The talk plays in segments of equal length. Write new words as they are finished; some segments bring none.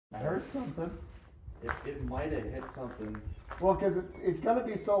I heard something. It might have hit something. Well, because it's going to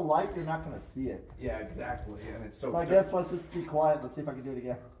be so light, you're not going to see it. Yeah, exactly. And it's so. So I guess let's just be quiet. Let's see if I can do it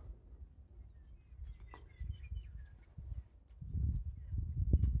again.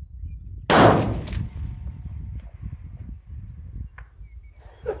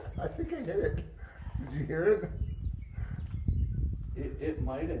 I think I hit it. Did you hear it? It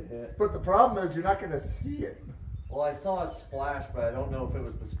might have hit. But the problem is you're not going to see it. Well, I saw a splash, but I don't know if it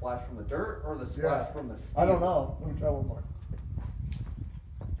was the splash from the dirt or the splash from the steel. I don't know. Let me try one more.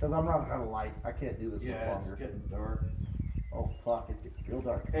 Because I'm running out of light. I can't do this much longer. It's getting dark. Oh, fuck. It's getting real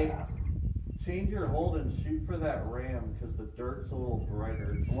dark Hey, fast. change your hold and shoot for that ram, because the dirt's a little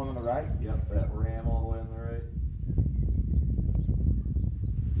brighter. The one on the right? Yep, that ram all the way on the right.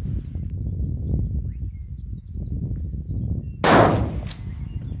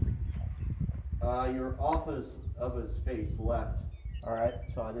 You're off of his face left. Alright,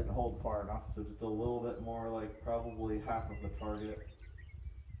 so I didn't hold far enough. So just a little bit more, like probably half of the target.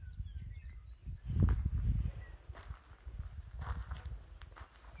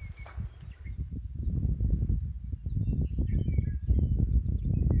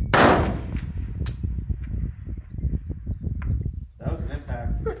 That was an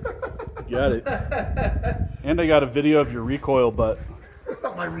impact. Got it. And I got a video of your recoil butt.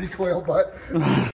 My recoil butt.